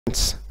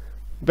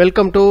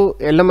Welcome to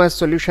LMS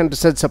Solution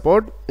Research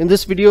Support. In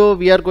this video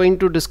we are going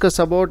to discuss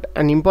about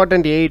an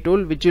important AI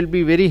tool which will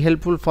be very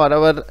helpful for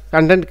our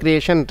content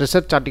creation,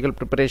 research article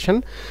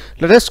preparation.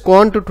 Let us go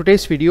on to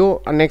today's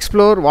video and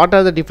explore what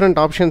are the different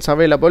options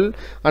available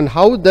and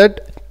how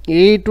that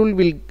AI tool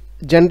will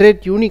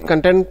generate unique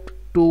content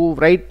to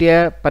write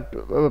a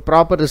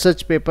proper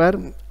research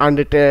paper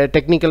and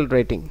technical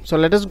writing. So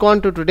let us go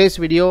on to today's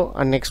video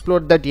and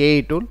explore that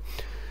AI tool.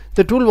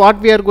 The tool what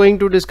we are going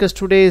to discuss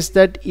today is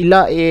that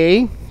Eilla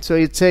AI. So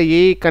it's a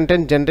AI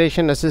content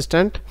generation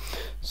assistant.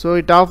 So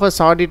it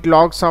offers audit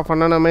logs of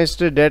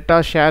anonymized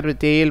data shared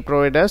with AI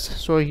providers.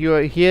 So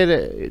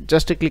here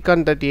just click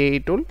on that AI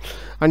tool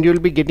and you will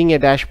be getting a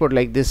dashboard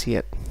like this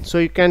here. So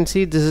you can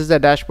see this is the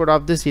dashboard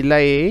of this Eilla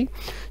AI.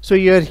 So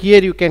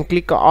here you can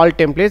click all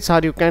templates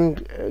or you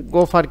can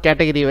go for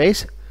category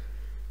wise.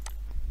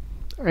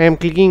 I am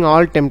clicking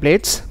all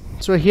templates.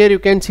 So here you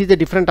can see the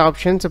different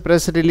options: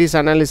 press release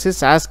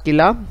analysis, ask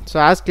Eilla. So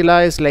ask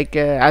Eilla is like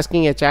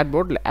asking a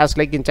chatbot, as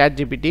like in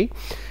ChatGPT.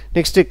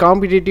 Next,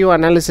 competitive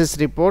analysis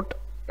report.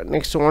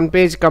 Next, one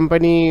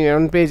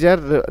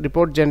pager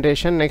report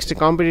generation. Next,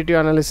 competitive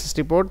analysis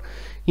report,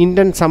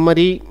 intent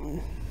summary.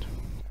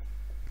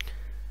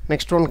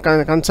 Next one,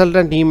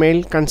 consultant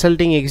email,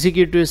 consulting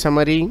executive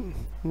summary.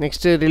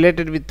 Next,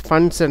 related with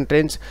funds and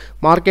trends,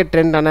 market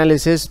trend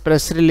analysis,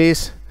 press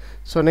release.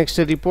 So next,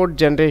 report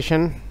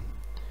generation.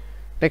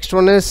 Next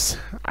one is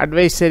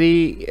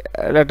advisory,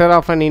 letter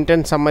of an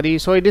intent summary.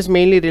 So it is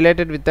mainly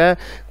related with the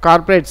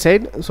corporate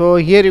side. So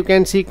here you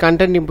can see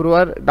content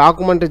improver,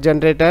 document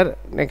generator.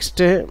 Next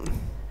you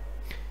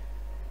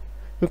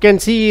can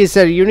see is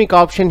a unique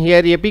option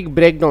here, epic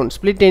breakdown,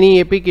 split any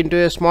epic into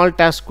a small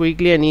task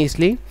quickly and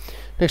easily.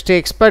 Next,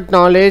 expert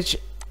knowledge.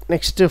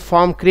 Next,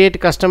 form, create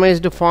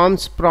customized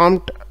forms,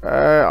 prompt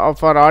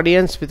of our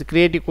audience with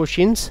creative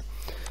questions.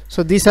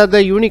 So these are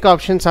the unique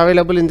options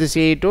available in this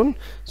AI tool.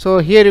 So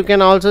here you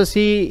can also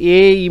see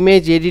AI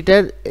image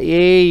editor,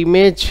 AI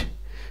image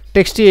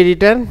text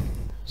editor.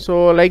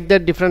 So like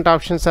that different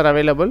options are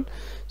available.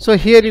 So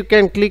here you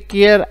can click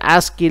here,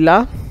 ask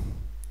Eilla.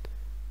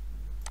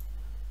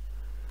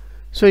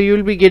 So you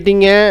will be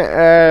getting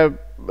a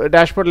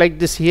dashboard like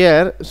this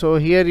here. So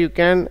here you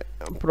can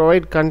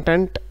provide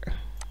content.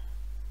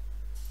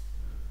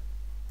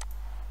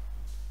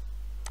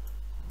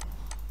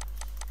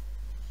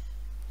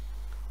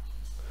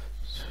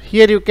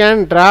 Here you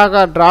can drag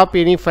or drop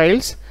any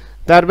files,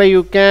 thereby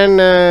you can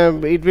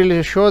it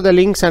will show the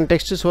links and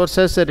text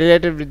sources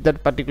related with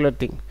that particular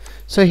thing.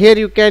 So here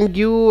you can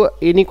give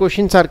any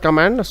questions or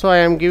command. So I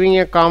am giving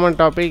a common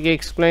topic,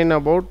 explain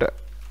about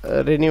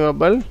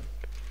renewable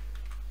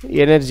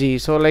energy.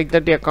 So like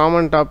that, a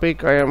common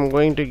topic I am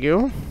going to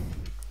give.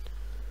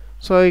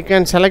 So you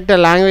can select a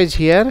language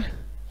here.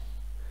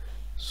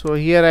 So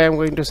here I am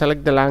going to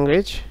select the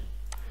language.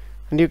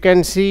 And you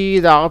can see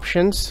the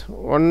options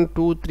 1,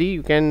 2, 3.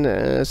 You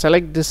can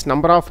select this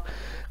number of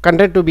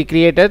content to be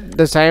created.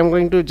 Thus I am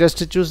going to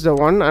just choose the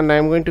one and I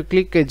am going to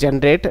click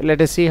generate.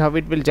 Let us see how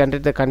it will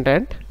generate the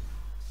content.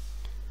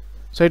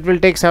 So it will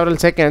take several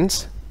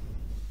seconds.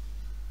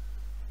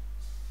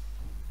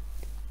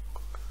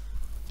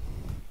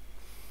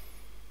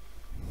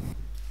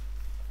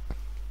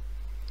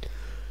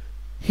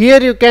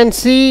 Here you can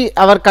see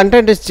our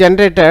content is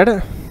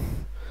generated.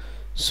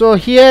 So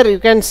here you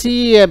can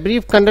see a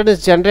brief content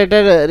is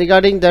generated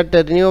regarding that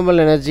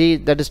renewable energy,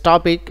 that is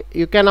topic.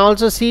 You can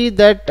also see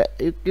that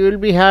you will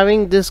be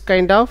having this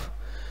kind of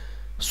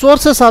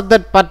sources of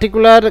that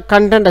particular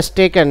content is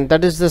taken,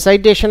 that is the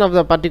citation of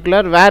the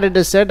particular, where it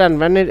is said and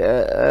when it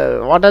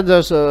what are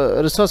those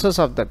resources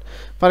of that.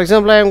 For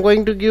example, I am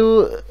going to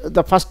give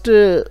the first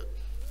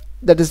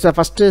that is the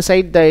first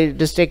site that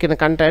it is taken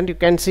content. You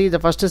can see the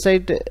first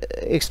site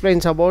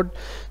explains about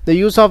the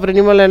use of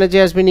renewable energy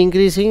has been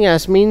increasing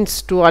as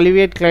means to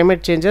alleviate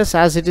climate changes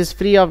as it is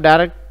free of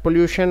direct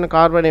pollution,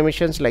 carbon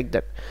emissions, like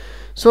that.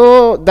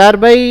 So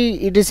thereby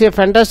it is a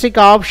fantastic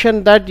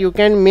option that you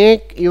can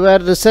make your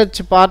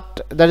research part,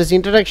 that is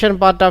introduction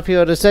part of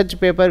your research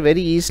paper,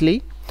 very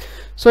easily.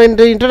 So in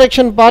the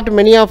introduction part,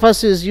 many of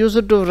us is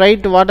used to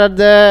write what are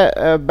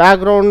the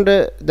background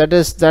that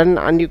is done,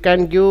 and you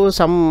can give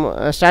some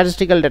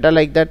statistical data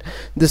like that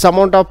this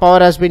amount of power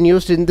has been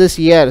used in this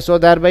year. So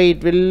thereby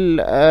it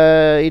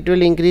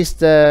will increase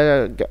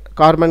the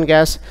carbon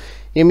gas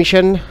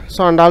emission.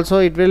 So and also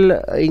it will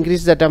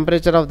increase the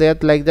temperature of the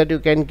earth, like that you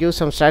can give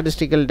some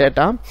statistical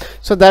data.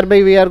 So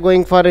thereby we are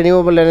going for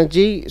renewable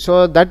energy.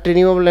 So that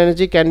renewable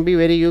energy can be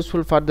very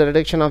useful for the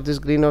reduction of these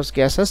greenhouse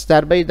gases.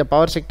 Thereby the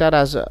power sector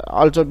has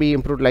also be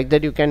improved, like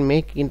that you can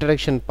make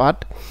introduction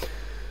part.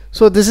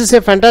 So this is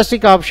a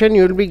fantastic option.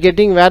 You will be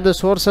getting where the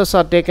sources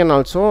are taken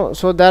also.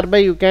 So thereby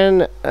you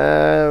can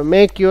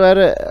make your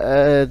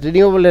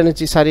renewable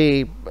energy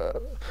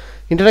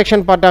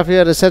introduction part of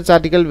your research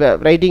article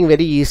writing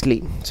very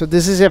easily. So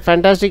this is a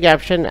fantastic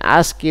option,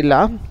 ask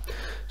Eilla.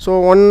 So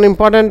one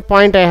important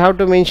point I have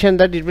to mention,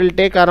 that it will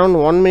take around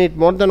 1 minute,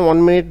 more than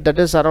 1 minute, that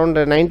is around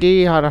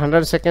 90 or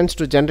 100 seconds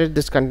to generate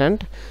this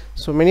content.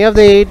 So many of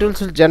the AI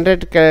tools will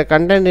generate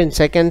content in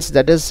seconds,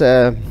 that is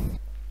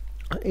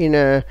in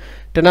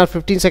 10 or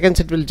 15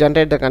 seconds it will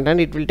generate the content.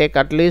 It will take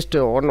at least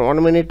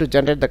 1 minute to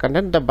generate the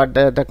content, but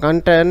the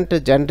content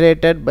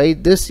generated by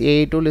this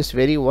AI tool is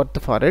very worth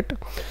for it.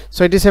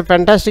 So it is a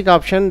fantastic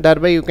option,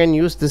 thereby you can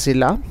use this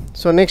Eilla.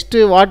 So next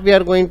what we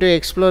are going to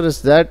explore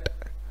is that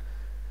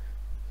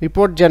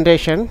report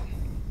generation.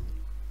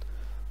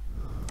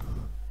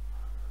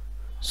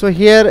 So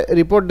here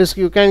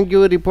you can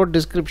give report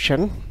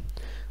description,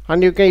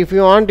 and you can, if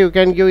you want, you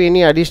can give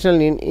any additional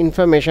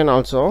information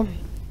also.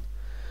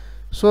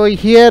 So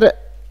here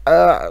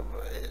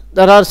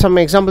there are some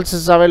examples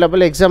is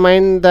available.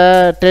 Examine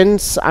the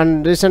trends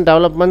and recent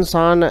developments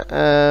on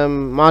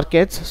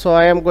markets. So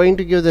I am going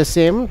to give the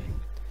same.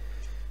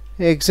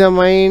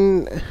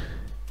 Examine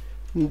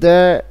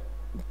the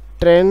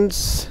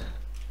trends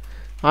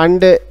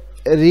and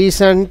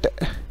recent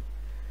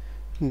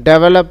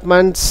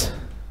developments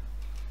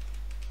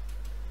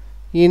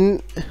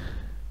in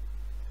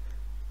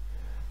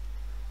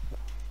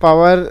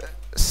power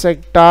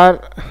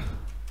sector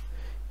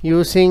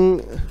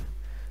using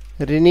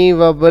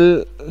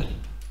renewable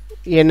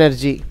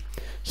energy.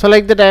 So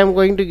like that I am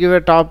going to give a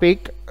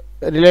topic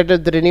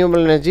related to the renewable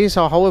energy.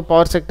 So how a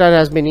power sector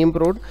has been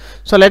improved.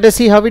 So let us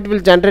see how it will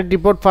generate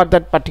report for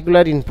that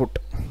particular input.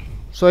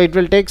 So it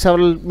will take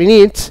several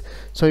minutes,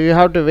 so you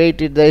have to wait.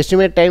 The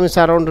estimate time is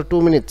around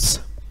 2 minutes.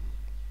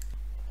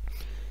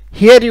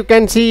 Here you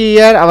can see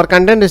here our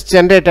content is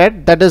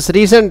generated, that is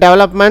recent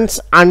developments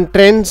and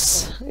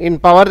trends in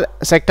power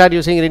sector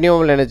using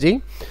renewable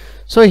energy.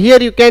 So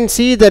here you can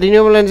see the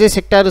renewable energy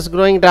sector is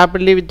growing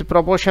rapidly with the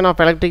proportion of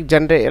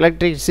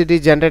electricity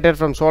generated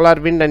from solar,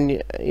 wind,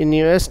 and in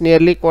US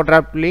nearly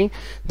quadrupling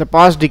the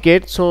past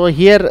decade. So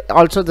here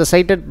also the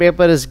cited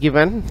paper is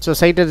given. So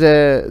cited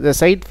the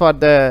site for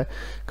the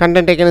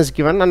content taken is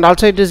given, and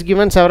also it is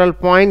given several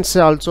points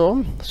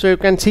also. So you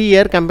can see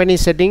here company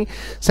setting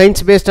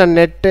science based on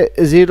net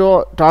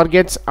zero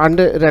targets and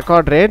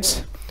record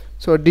rates.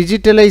 So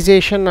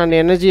digitalization and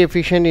energy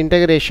efficient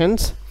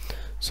integrations.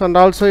 So and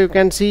also you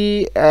can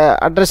see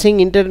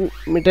addressing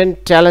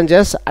intermittent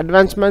challenges,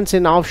 advancements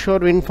in offshore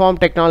wind farm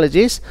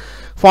technologies,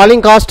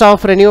 falling cost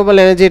of renewable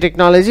energy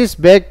technologies,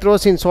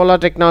 breakthroughs in solar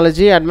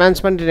technology,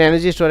 advancement in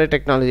energy storage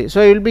technology.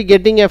 So you will be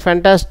getting a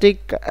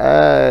fantastic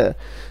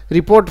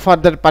report for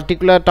the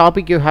particular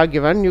topic you have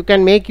given. You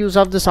can make use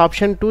of this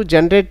option to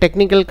generate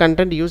technical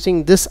content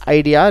using this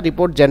idea,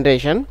 report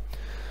generation.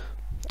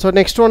 So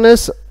next one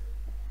is,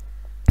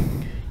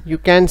 you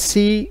can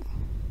see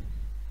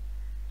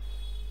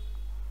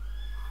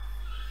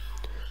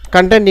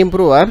content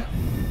improver.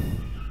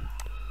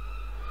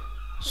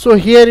 So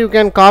here you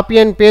can copy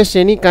and paste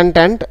any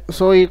content.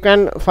 So you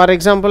can, for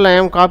example, I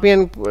am copy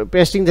and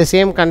pasting the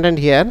same content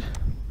here,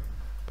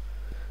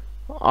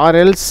 or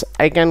else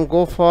I can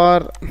go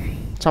for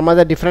some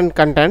other different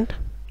content.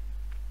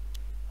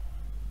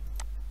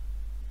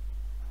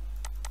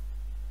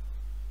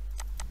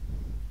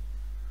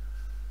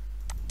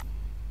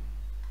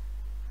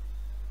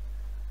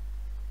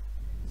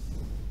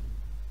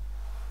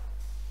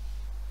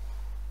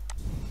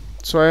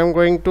 So I am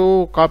going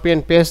to copy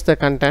and paste the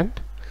content.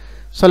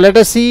 So let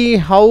us see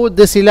how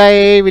this Eilla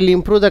AI will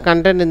improve the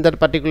content in that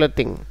particular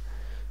thing.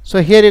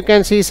 So here you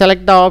can see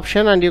select the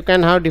option, and you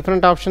can have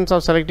different options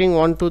of selecting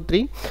 1, 2,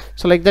 3.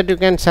 So like that you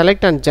can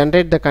select and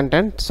generate the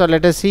content. So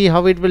let us see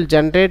how it will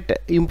generate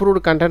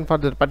improved content for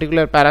the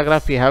particular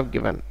paragraph we have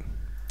given.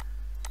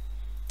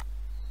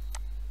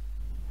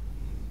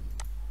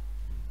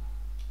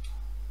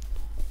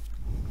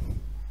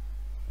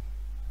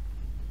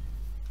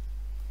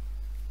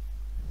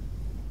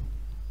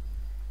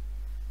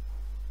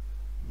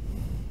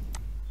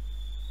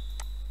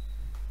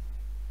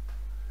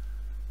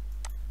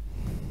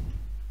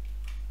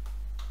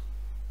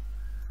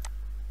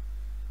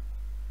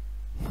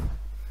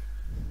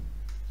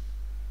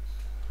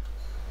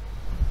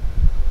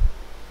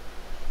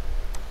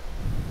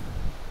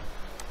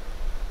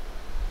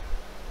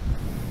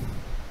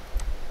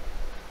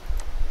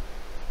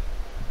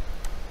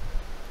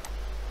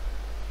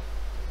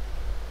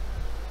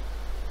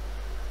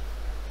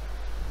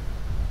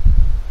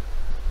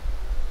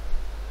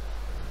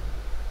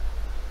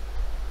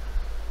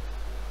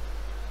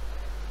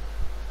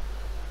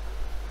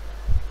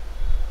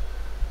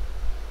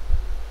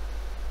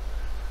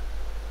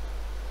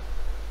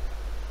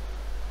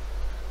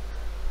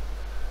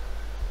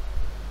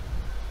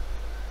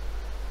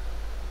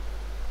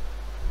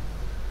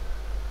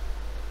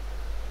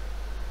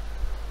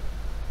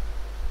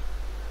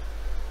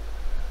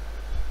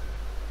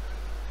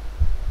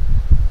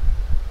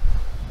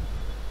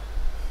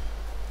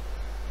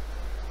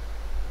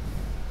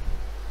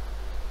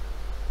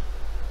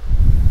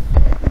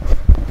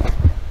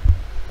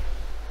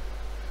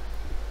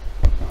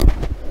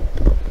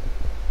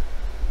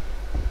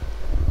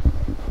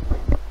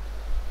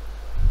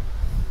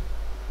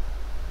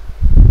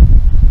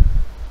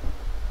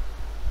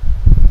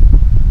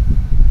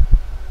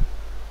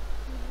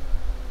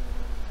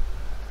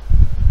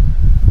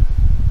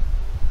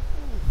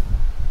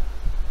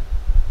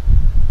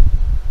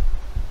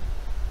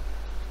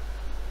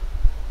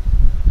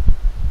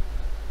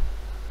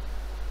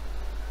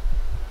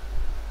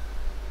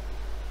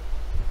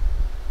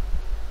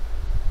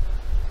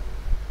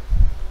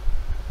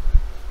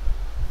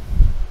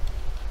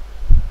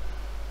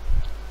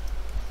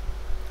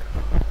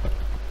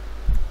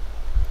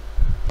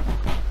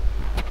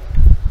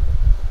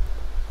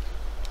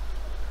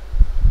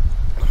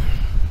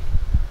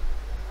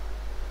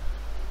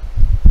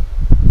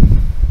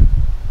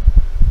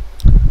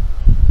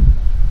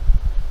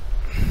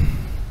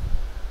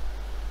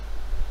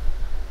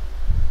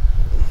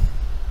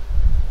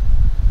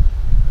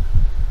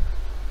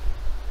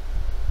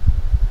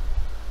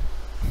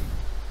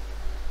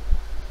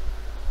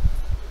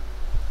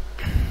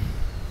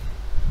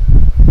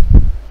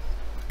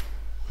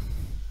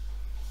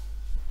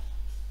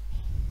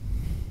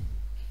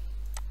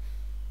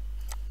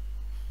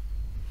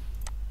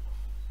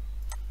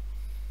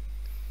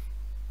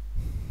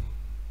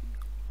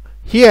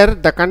 Here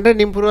the content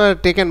improver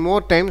taken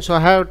more time, so I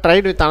have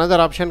tried with another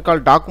option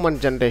called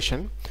document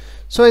generation.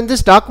 So in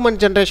this document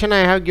generation, I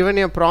have given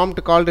a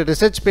prompt called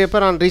research paper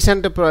on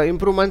recent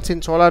improvements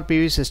in solar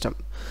PV system.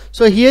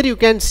 So here you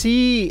can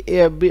see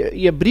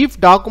a brief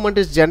document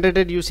is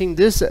generated using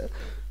this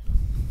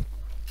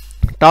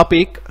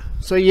topic.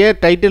 So here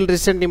title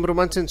recent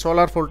improvements in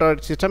solar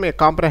photovoltaic system, a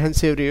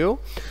comprehensive review.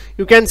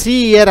 You can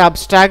see here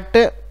abstract,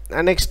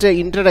 next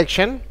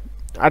introduction,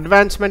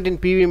 advancement in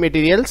PV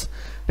materials,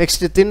 next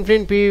thin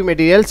film PV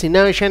materials,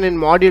 innovation in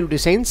module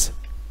designs,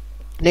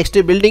 next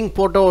building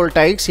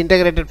photovoltaics,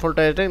 integrated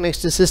photovoltaic,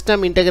 next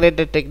system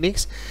integrated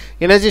techniques,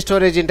 energy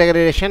storage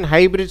integration,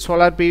 hybrid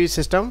solar PV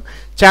system,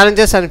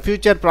 challenges and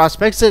future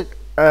prospects,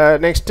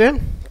 next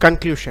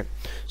conclusion.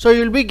 So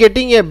you will be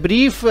getting a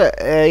brief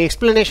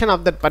explanation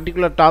of that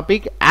particular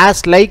topic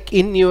as like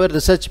in your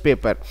research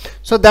paper.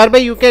 So thereby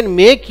you can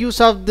make use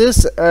of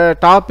this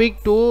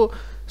topic to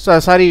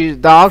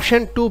the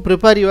option to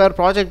prepare your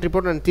project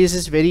report and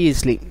thesis very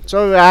easily.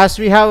 So as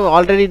we have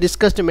already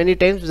discussed many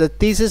times, the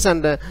thesis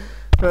and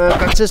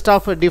consist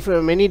of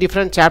many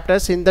different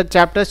chapters. In the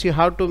chapters you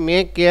have to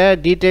make a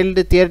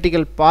detailed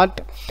theoretical part.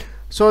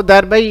 So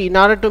thereby in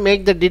order to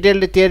make the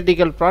detailed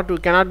theoretical part, you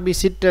cannot be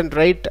sit and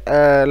write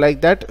like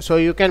that. So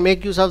you can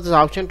make use of this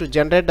option to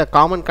generate the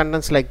common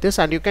contents like this,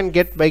 and you can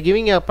get, by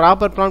giving a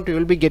proper prompt, you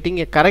will be getting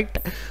a correct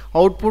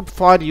output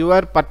for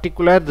your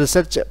particular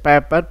research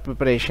paper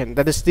preparation,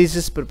 that is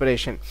thesis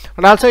preparation.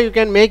 And also you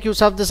can make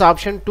use of this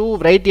option to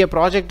write a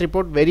project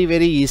report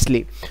very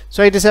easily.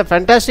 So it is a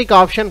fantastic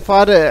option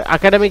for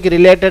academic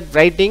related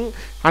writing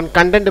and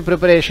content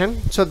preparation.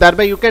 So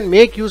thereby you can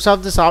make use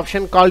of this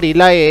option called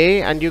Eilla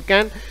AI, and you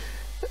can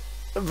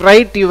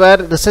write your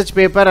research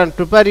paper and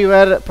prepare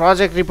your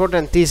project report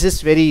and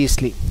thesis very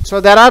easily. So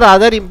there are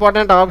other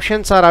important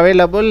options are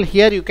available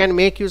here. You can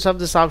make use of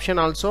this option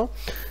also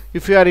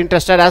if you are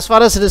interested. As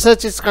far as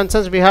research is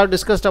concerned, we have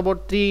discussed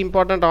about 3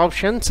 important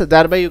options.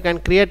 Thereby you can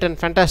create a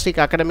fantastic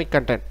academic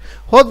content.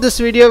 Hope this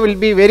video will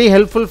be very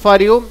helpful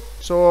for you.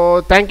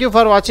 So thank you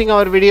for watching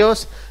our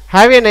videos.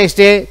 Have a nice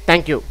day.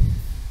 Thank you.